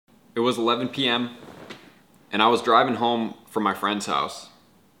It was 11 p.m. and I was driving home from my friend's house.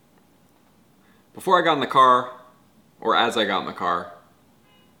 Before I got in the car, or as I got in the car,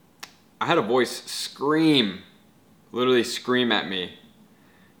 I had a voice literally scream at me,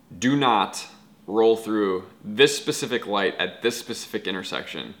 "Do not roll through this specific light at this specific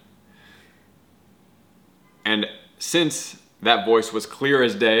intersection." And since that voice was clear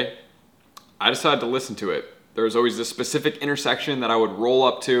as day, I decided to listen to it. There was always this specific intersection that I would roll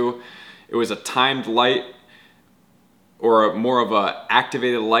up to. It was a timed light, or more of a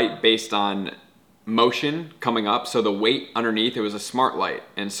activated light based on motion coming up. So the weight underneath, it was a smart light.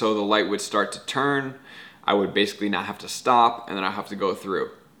 And so the light would start to turn. I would basically not have to stop, and then I have to go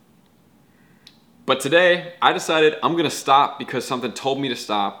through. But today, I decided I'm gonna stop because something told me to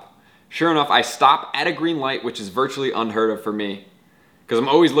stop. Sure enough, I stop at a green light, which is virtually unheard of for me, because I'm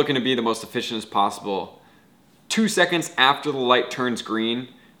always looking to be the most efficient as possible. 2 seconds after the light turns green,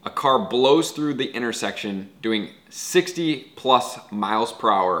 a car blows through the intersection doing 60 plus miles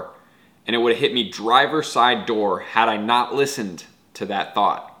per hour, and it would have hit me driver's side door had I not listened to that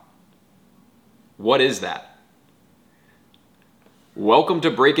thought. What is that? Welcome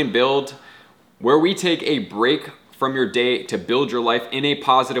to Break and Build, where we take a break from your day to build your life in a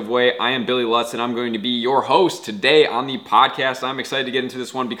positive way. I am Billy Lutz, and I'm going to be your host today on the podcast. I'm excited to get into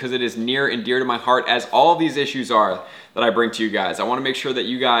this one because it is near and dear to my heart, as all of these issues are that I bring to you guys. I want to make sure that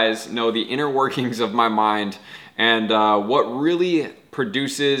you guys know the inner workings of my mind and what really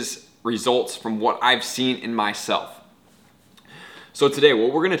produces results from what I've seen in myself. So today,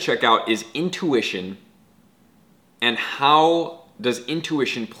 what we're going to check out is intuition, and how does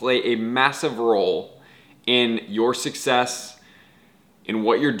intuition play a massive role in your success, in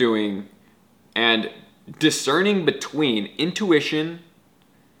what you're doing, and discerning between intuition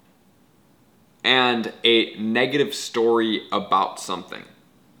and a negative story about something.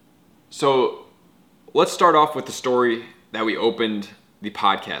 So let's start off with the story that we opened the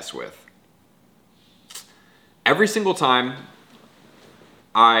podcast with. Every single time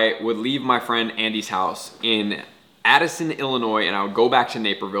I would leave my friend Andy's house in Addison, Illinois, and I would go back to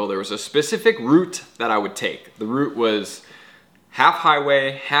Naperville, there was a specific route that I would take. The route was half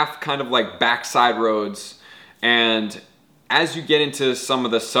highway, half kind of like backside roads. And as you get into some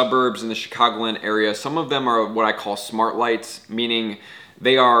of the suburbs in the Chicagoland area, some of them are what I call smart lights, meaning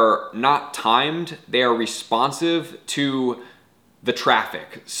they are not timed, they are responsive to the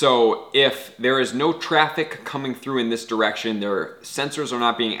traffic. So if there is no traffic coming through in this direction, their sensors are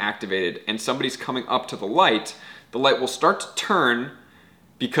not being activated, and somebody's coming up to the light will start to turn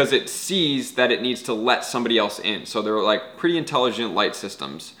because it sees that it needs to let somebody else in. So they're like pretty intelligent light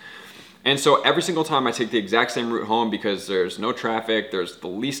systems. And so every single time I take the exact same route home because there's no traffic, there's the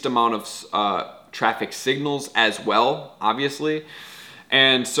least amount of traffic signals as well, obviously.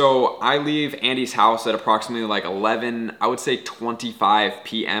 And so I leave Andy's house at approximately like 11, I would say 25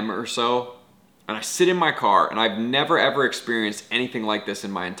 p.m. or so. And I sit in my car, and I've never ever experienced anything like this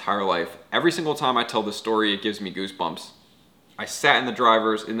in my entire life. Every single time I tell this story, it gives me goosebumps. I sat in the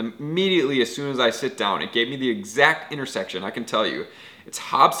driver's, and immediately as soon as I sit down, it gave me the exact intersection. I can tell you, it's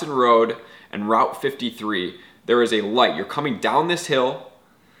Hobson Road and Route 53. There is a light. You're coming down this hill,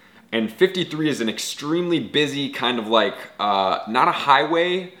 and 53 is an extremely busy kind of like, not a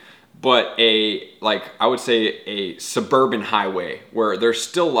highway, but I would say a suburban highway where there's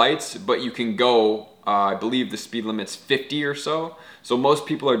still lights, but you can go, I believe the speed limit's 50 or so. So most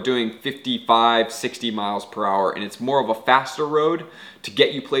people are doing 55, 60 miles per hour, and it's more of a faster road to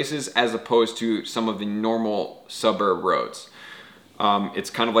get you places as opposed to some of the normal suburb roads. It's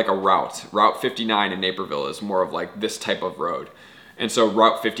kind of like a route. Route 59 in Naperville is more of like this type of road. And so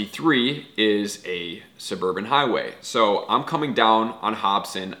Route 53 is a suburban highway. So I'm coming down on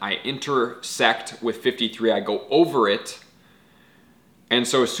Hobson. I intersect with 53. I go over it. And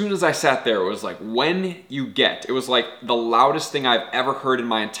so as soon as I sat there, it was like, it was like the loudest thing I've ever heard in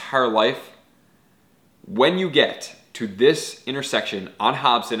my entire life. When you get to this intersection on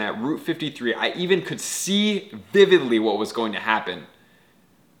Hobson at Route 53, I even could see vividly what was going to happen.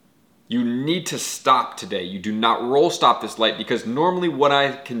 You need to stop today. You do not roll stop this light, because normally what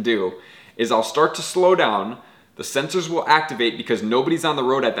I can do is I'll start to slow down. The sensors will activate because nobody's on the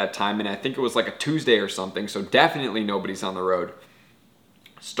road at that time, and I think it was like a Tuesday or something, so definitely nobody's on the road.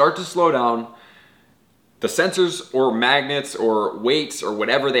 Start to slow down. The sensors or magnets or weights or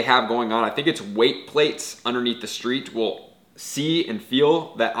whatever they have going on, I think it's weight plates underneath the street, will see and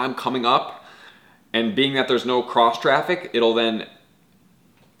feel that I'm coming up, and being that there's no cross traffic, it'll then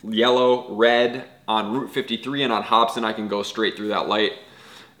yellow, red on Route 53, and on Hobson I can go straight through that light.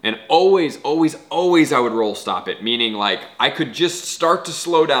 And always, always, always I would roll stop it, meaning like I could just start to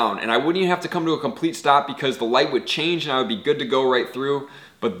slow down and I wouldn't even have to come to a complete stop because the light would change and I would be good to go right through.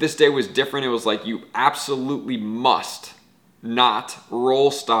 But this day was different. It was like you absolutely must not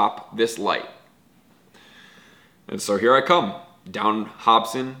roll stop this light. And so here I come down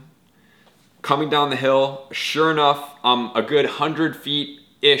Hobson, coming down the hill. Sure enough, I'm a good 100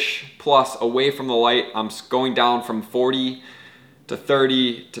 feet-ish plus away from the light. I'm going down from 40 to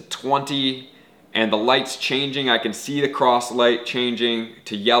 30 to 20, and the light's changing. I can see the cross light changing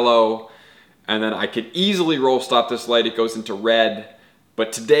to yellow, and then I could easily roll stop this light. It goes into red.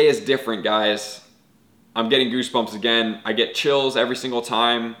 But today is different, guys. I'm getting goosebumps again. I get chills every single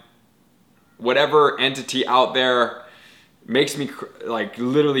time. Whatever entity out there makes me like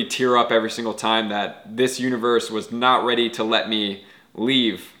literally tear up every single time that this universe was not ready to let me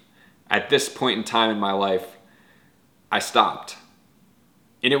leave at this point in time in my life. I stopped.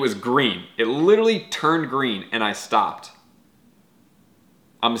 And it was green. It literally turned green and I stopped.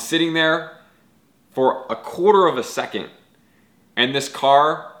 I'm sitting there for a quarter of a second and this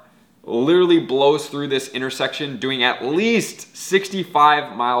car literally blows through this intersection doing at least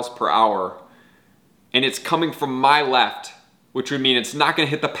 65 miles per hour. And it's coming from my left, which would mean it's not going to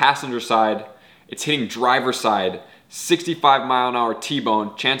hit the passenger side. It's hitting driver's side. 65 mile an hour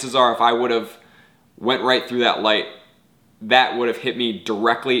T-bone. Chances are if I would have went right through that light, that would have hit me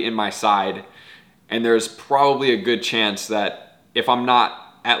directly in my side. And there's probably a good chance that if I'm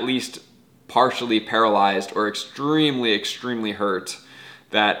not at least partially paralyzed or extremely, extremely hurt,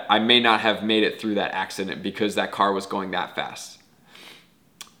 that I may not have made it through that accident because that car was going that fast.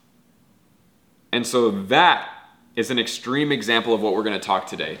 And so that is an extreme example of what we're going to talk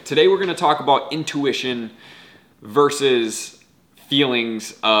today. Today we're going to talk about intuition versus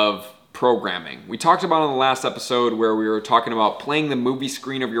feelings of programming. We talked about in the last episode where we were talking about playing the movie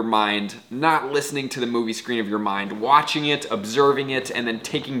screen of your mind, not listening to the movie screen of your mind, watching it, observing it, and then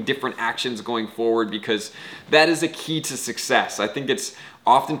taking different actions going forward, because that is a key to success. I think it's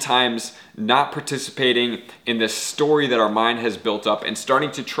oftentimes not participating in the story that our mind has built up and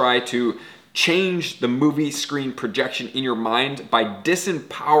starting to try to change the movie screen projection in your mind by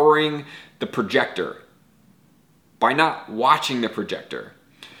disempowering the projector, by not watching the projector.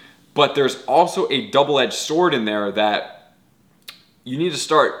 But there's also a double-edged sword in there that you need to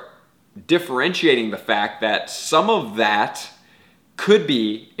start differentiating the fact that some of that could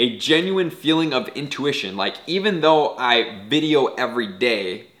be a genuine feeling of intuition. Like even though I video every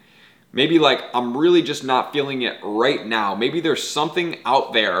day, maybe like I'm really just not feeling it right now. Maybe there's something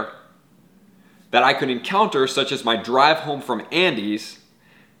out there that I could encounter, such as my drive home from Andy's,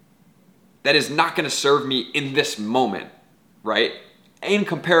 that is not going to serve me in this moment, right? In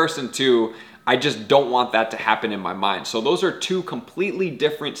comparison to, I just don't want that to happen in my mind. So those are two completely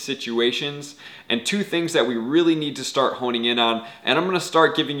different situations and two things that we really need to start honing in on. And I'm going to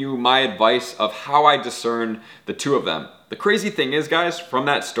start giving you my advice of how I discern the two of them. The crazy thing is, guys, from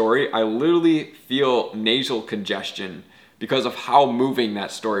that story, I literally feel nasal congestion because of how moving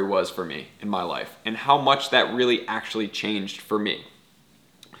that story was for me in my life and how much that really actually changed for me.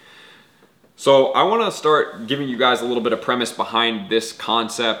 So I want to start giving you guys a little bit of premise behind this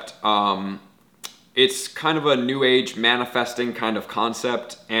concept. It's kind of a new age manifesting kind of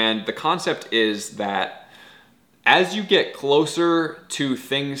concept. And the concept is that as you get closer to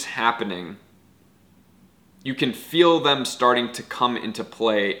things happening, you can feel them starting to come into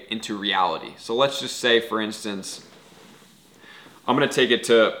play, into reality. So let's just say, for instance, I'm going to take it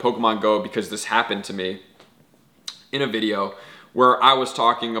to Pokemon Go because this happened to me in a video where I was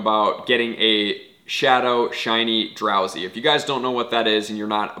talking about getting a Shadow Shiny Drowsy. If you guys don't know what that is and you're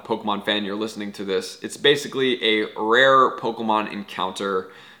not a Pokemon fan, you're listening to this, it's basically a rare Pokemon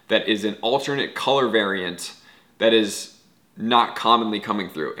encounter that is an alternate color variant that is not commonly coming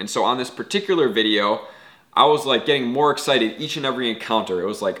through. And so on this particular video, I was like getting more excited each and every encounter. It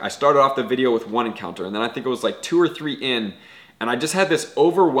was like I started off the video with one encounter and then I think it was like 2 or 3 in, and I just had this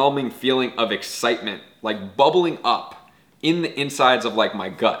overwhelming feeling of excitement, like bubbling up in the insides of like my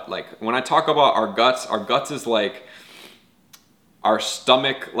gut. Like when I talk about our guts is like our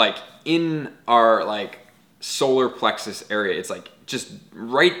stomach, like in our like solar plexus area. It's like just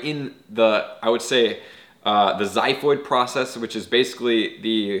right in the, I would say, the xiphoid process, which is basically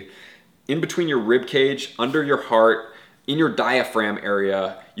the in between your rib cage, under your heart, in your diaphragm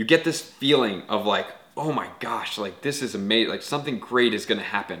area. You get this feeling of like, oh my gosh, like this is amazing, like something great is gonna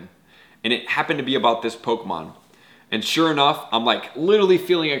happen. And it happened to be about this Pokemon. And sure enough, I'm like literally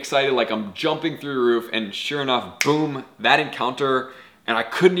feeling excited, like I'm jumping through the roof, and sure enough, boom, that encounter, and I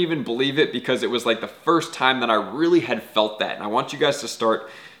couldn't even believe it because it was like the first time that I really had felt that. And I want you guys to start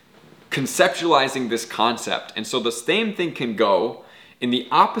conceptualizing this concept. And so the same thing can go in the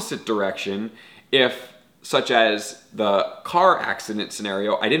opposite direction if, such as the car accident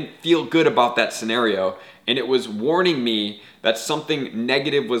scenario, I didn't feel good about that scenario and it was warning me that something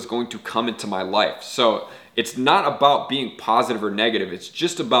negative was going to come into my life. So it's not about being positive or negative. It's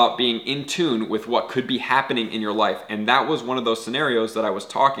just about being in tune with what could be happening in your life. And that was one of those scenarios that I was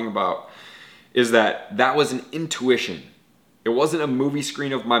talking about, is that was an intuition. It wasn't a movie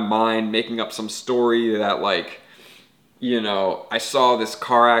screen of my mind making up some story that, like, you know, I saw this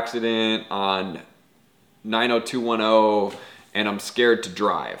car accident on 90210 and I'm scared to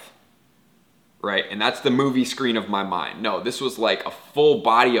drive. Right? And that's the movie screen of my mind. No, this was like a full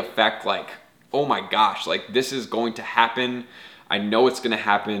body effect, like, oh my gosh, like this is going to happen. I know it's going to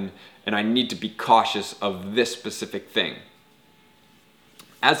happen and I need to be cautious of this specific thing.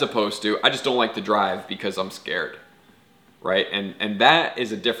 As opposed to, I just don't like to drive because I'm scared. Right? And that is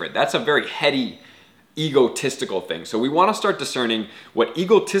that's a very heady, egotistical thing. So we want to start discerning what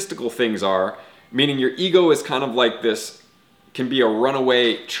egotistical things are, meaning your ego is kind of like this, can be a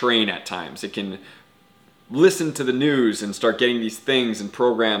runaway train at times. It can listen to the news and start getting these things and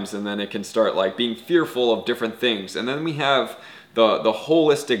programs, and then it can start like being fearful of different things. And then we have the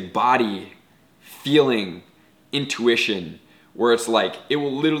holistic body feeling intuition, where it's like it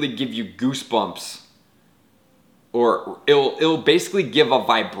will literally give you goosebumps, or it'll basically give a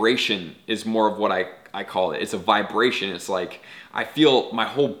vibration, is more of what I call it. It's a vibration. It's like I feel, my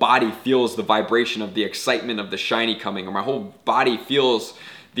whole body feels the vibration of the excitement of the shiny coming, or my whole body feels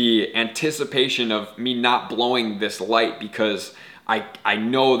the anticipation of me not blowing this light because I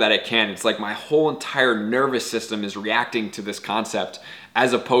know that it can. It's like my whole entire nervous system is reacting to this concept,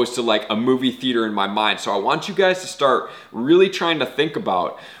 as opposed to like a movie theater in my mind. So I want you guys to start really trying to think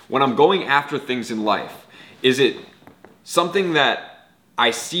about, when I'm going after things in life, is it something that I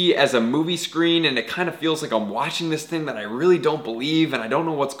see as a movie screen and it kind of feels like I'm watching this thing that I really don't believe and I don't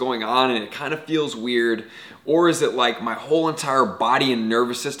know what's going on and it kind of feels weird? Or is it like my whole entire body and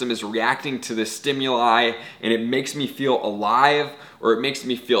nervous system is reacting to this stimuli and it makes me feel alive, or it makes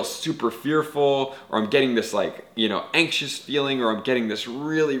me feel super fearful, or I'm getting this like, you know, anxious feeling, or I'm getting this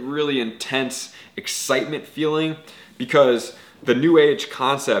really, really intense excitement feeling? Because the New Age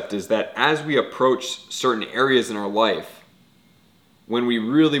concept is that as we approach certain areas in our life, when we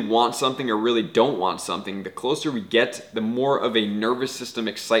really want something or really don't want something, the closer we get, the more of a nervous system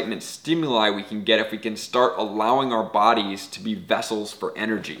excitement stimuli we can get if we can start allowing our bodies to be vessels for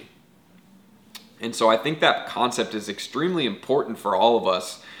energy. And so I think that concept is extremely important for all of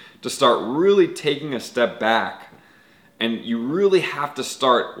us, to start really taking a step back, and you really have to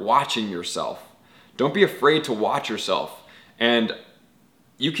start watching yourself. Don't be afraid to watch yourself. And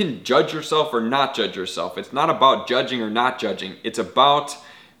you can judge yourself or not judge yourself. It's not about judging or not judging. It's about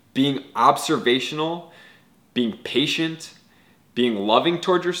being observational, being patient, being loving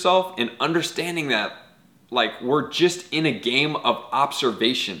towards yourself, and understanding that like we're just in a game of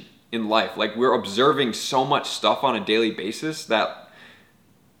observation in life. Like we're observing so much stuff on a daily basis that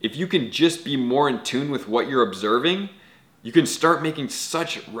if you can just be more in tune with what you're observing, you can start making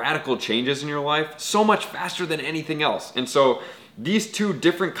such radical changes in your life so much faster than anything else. And so these two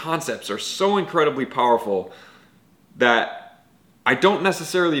different concepts are so incredibly powerful that I don't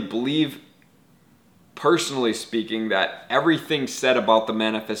necessarily believe, personally speaking, that everything said about the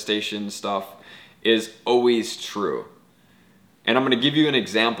manifestation stuff is always true. And I'm going to give you an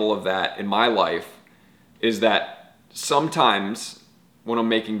example of that in my life, is that sometimes when I'm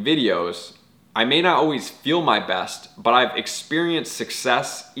making videos, I may not always feel my best, but I've experienced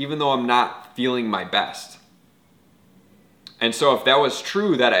success even though I'm not feeling my best. And so if that was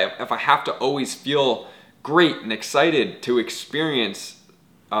true, that if I have to always feel great and excited to experience,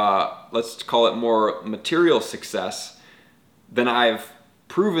 let's call it more material success, then I've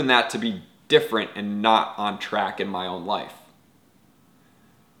proven that to be different and not on track in my own life.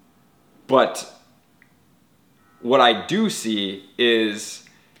 But what I do see is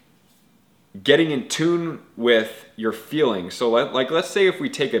getting in tune with your feelings. So let's say if we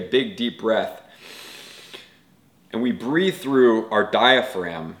take a big deep breath and we breathe through our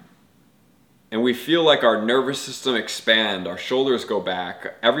diaphragm, and we feel like our nervous system expand, our shoulders go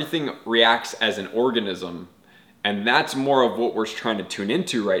back, everything reacts as an organism, and that's more of what we're trying to tune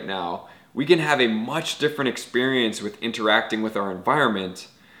into right now, we can have a much different experience with interacting with our environment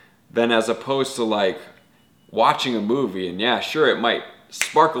than as opposed to like watching a movie. And yeah, sure, it might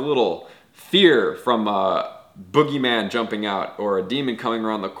spark a little fear from a boogeyman jumping out or a demon coming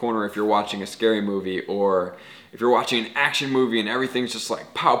around the corner if you're watching a scary movie, or if you're watching an action movie and everything's just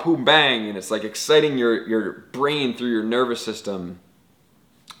like pow, boom, bang, and it's like exciting your brain through your nervous system.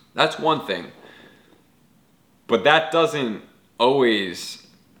 That's one thing. But that doesn't always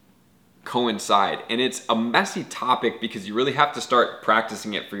coincide. And it's a messy topic because you really have to start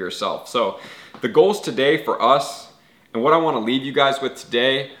practicing it for yourself. So the goals today for us, and what I want to leave you guys with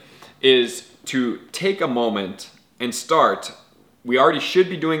today, is to take a moment and start. We already should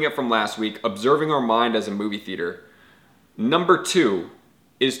be doing it from last week, observing our mind as a movie theater. Number 2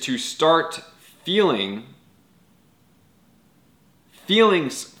 is to start feelings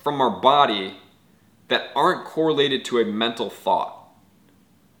from our body that aren't correlated to a mental thought.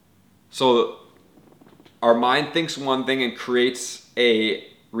 So our mind thinks one thing and creates a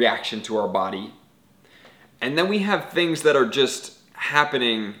reaction to our body. And then we have things that are just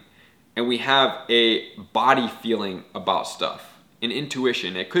happening and we have a body feeling about stuff, an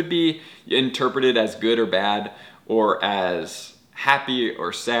intuition. It could be interpreted as good or bad, or as happy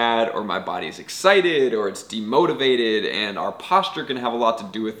or sad, or my body's excited or it's demotivated, and our posture can have a lot to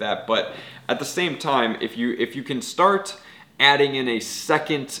do with that. But at the same time, if you can start adding in a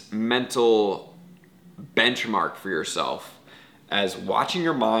second mental benchmark for yourself as watching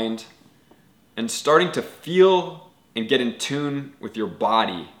your mind and starting to feel and get in tune with your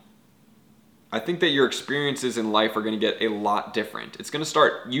body, I think that your experiences in life are going to get a lot different. It's going to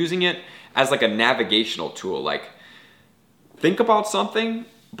start using it as like a navigational tool. Like, think about something,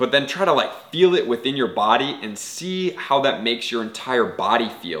 but then try to like feel it within your body and see how that makes your entire body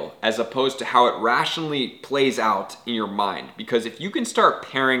feel, as opposed to how it rationally plays out in your mind. Because if you can start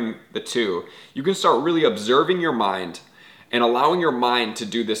pairing the two, you can start really observing your mind and allowing your mind to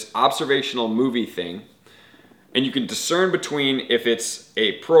do this observational movie thing. And you can discern between if it's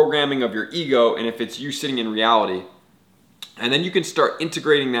a programming of your ego and if it's you sitting in reality. And then you can start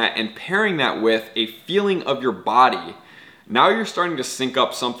integrating that and pairing that with a feeling of your body. Now you're starting to sync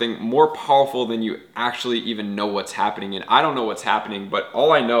up something more powerful than you actually even know what's happening. And I don't know what's happening, but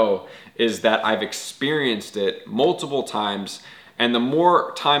all I know is that I've experienced it multiple times. And the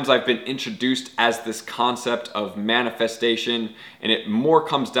more times I've been introduced as this concept of manifestation, and it more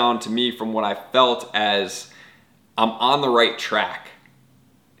comes down to me from what I felt as I'm on the right track.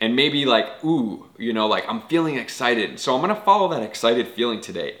 And maybe like, ooh, like I'm feeling excited. So I'm gonna follow that excited feeling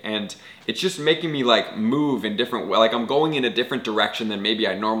today. And it's just making me like move in different way. Like I'm going in a different direction than maybe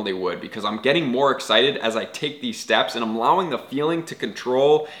I normally would, because I'm getting more excited as I take these steps, and I'm allowing the feeling to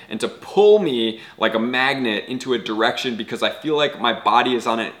control and to pull me like a magnet into a direction, because I feel like my body is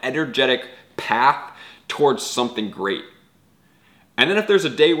on an energetic path towards something great. And then if there's a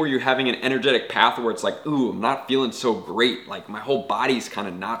day where you're having an energetic path where it's like, ooh, I'm not feeling so great, like my whole body's kind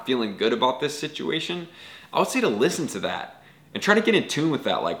of not feeling good about this situation, I would say to listen to that and try to get in tune with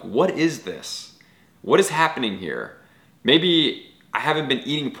that. Like, what is this? What is happening here? Maybe I haven't been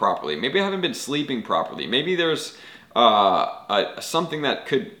eating properly. Maybe I haven't been sleeping properly. Maybe there's something that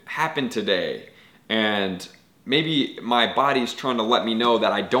could happen today. And maybe my body's trying to let me know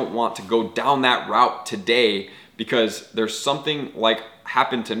that I don't want to go down that route today, because there's something like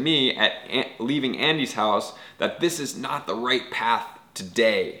happened to me at leaving Andy's house, that this is not the right path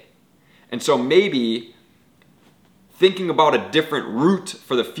today. And so maybe thinking about a different route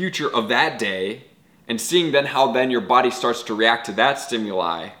for the future of that day, and seeing then how then your body starts to react to that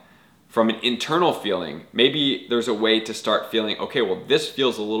stimuli from an internal feeling, maybe there's a way to start feeling, okay, well, this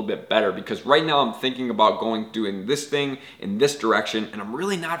feels a little bit better, because right now I'm thinking about doing this thing in this direction, and I'm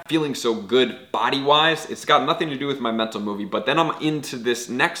really not feeling so good body-wise. It's got nothing to do with my mental movie, but then I'm into this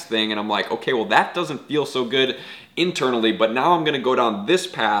next thing, and I'm like, okay, well, that doesn't feel so good internally, but now I'm gonna go down this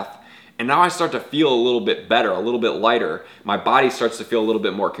path, and now I start to feel a little bit better, a little bit lighter. My body starts to feel a little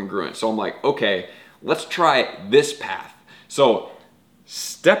bit more congruent. So I'm like, okay, let's try this path. So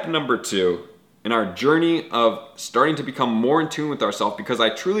step number 2 in our journey of starting to become more in tune with ourselves, because I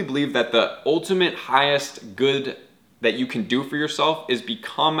truly believe that the ultimate highest good that you can do for yourself is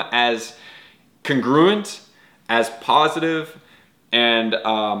become as congruent, as positive, and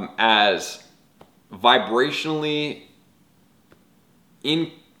as vibrationally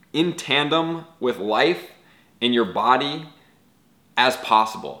in tandem with life in your body as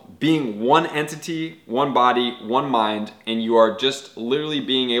possible. Being one entity, one body, one mind, and you are just literally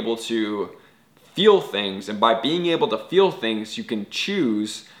being able to feel things. And by being able to feel things, you can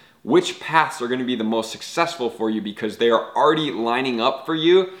choose which paths are going to be the most successful for you, because they are already lining up for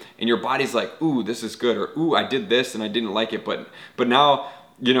you, and your body's like, ooh, this is good, or ooh, I did this and I didn't like it, but now,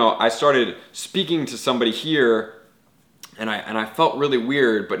 I started speaking to somebody here, and I felt really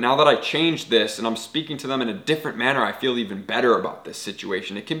weird, but now that I changed this and I'm speaking to them in a different manner, I feel even better about this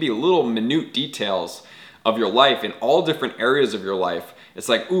situation. It can be little minute details of your life in all different areas of your life. It's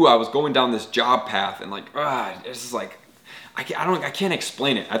like, ooh, I was going down this job path, and like, it's just like, I can't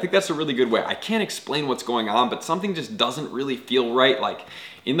explain it. I think that's a really good way. I can't explain what's going on, but something just doesn't really feel right. Like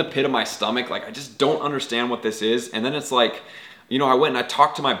in the pit of my stomach, like I just don't understand what this is. And then it's like, I went and I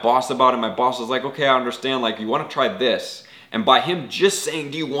talked to my boss about it. My boss was like, okay, I understand. Like, you want to try this. And by him just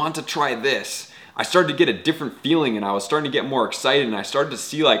saying, do you want to try this? I started to get a different feeling, and I was starting to get more excited, and I started to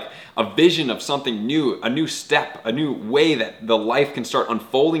see like a vision of something new, a new step, a new way that the life can start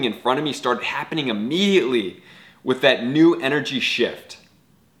unfolding in front of me started happening immediately with that new energy shift.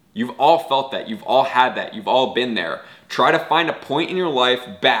 You've all felt that. You've all had that. You've all been there. Try to find a point in your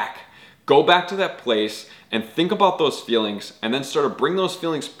life back. Go back to that place and think about those feelings, and then start to bring those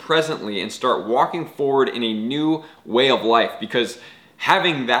feelings presently and start walking forward in a new way of life, because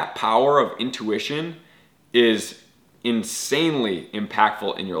having that power of intuition is insanely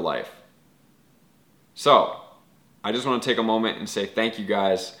impactful in your life. So, I just want to take a moment and say thank you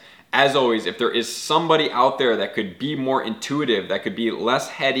guys. As always, if there is somebody out there that could be more intuitive, that could be less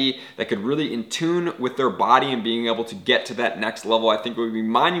heady, that could really in tune with their body and being able to get to that next level, I think it would be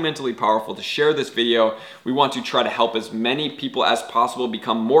monumentally powerful to share this video. We want to try to help as many people as possible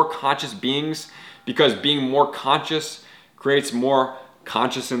become more conscious beings, because being more conscious creates more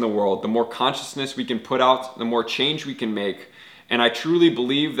conscious in the world. The more consciousness we can put out, the more change we can make. And I truly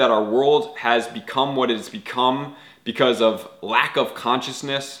believe that our world has become what it has become because of lack of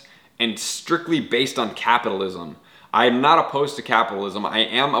consciousness and strictly based on capitalism. I am not opposed to capitalism. I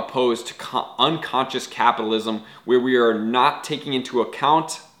am opposed to unconscious capitalism, where we are not taking into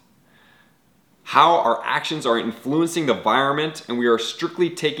account how our actions are influencing the environment, and we are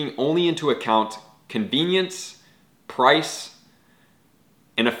strictly taking only into account convenience, price,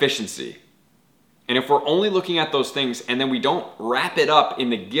 and efficiency. And if we're only looking at those things and then we don't wrap it up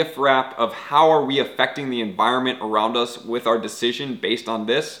in the gift wrap of how are we affecting the environment around us with our decision based on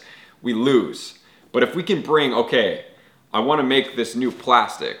this, we lose. But if we can bring, okay, I want to make this new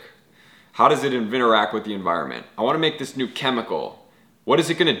plastic. How does it interact with the environment? I want to make this new chemical. What is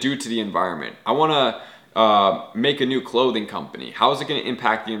it going to do to the environment? I want to make a new clothing company. How is it going to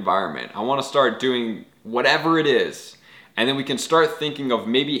impact the environment? I want to start doing whatever it is. And then we can start thinking of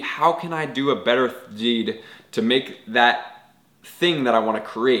maybe how can I do a better deed to make that thing that I want to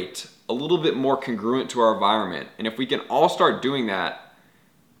create a little bit more congruent to our environment. And if we can all start doing that,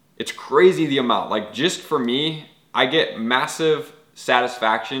 it's crazy the amount. Like, just for me, I get massive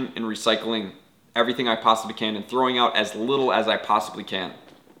satisfaction in recycling everything I possibly can and throwing out as little as I possibly can.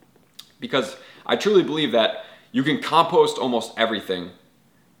 Because I truly believe that you can compost almost everything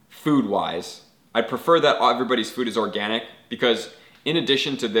food-wise. I prefer that everybody's food is organic, because in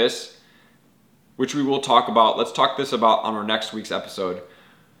addition to this, which we will talk about, let's talk this about on our next week's episode,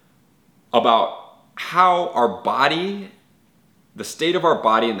 about how our body, the state of our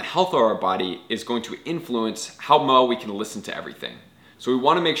body and the health of our body is going to influence how well we can listen to everything. So we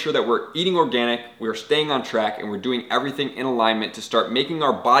want to make sure that we're eating organic, we're staying on track, and we're doing everything in alignment to start making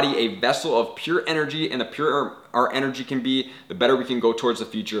our body a vessel of pure energy, and the purer our energy can be, the better we can go towards the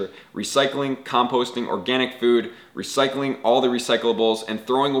future. Recycling, composting, organic food, recycling all the recyclables, and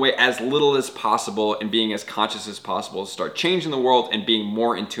throwing away as little as possible, and being as conscious as possible to start changing the world and being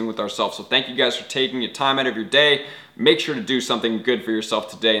more in tune with ourselves. So thank you guys for taking your time out of your day. Make sure to do something good for yourself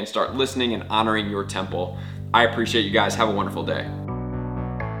today and start listening and honoring your temple. I appreciate you guys. Have a wonderful day.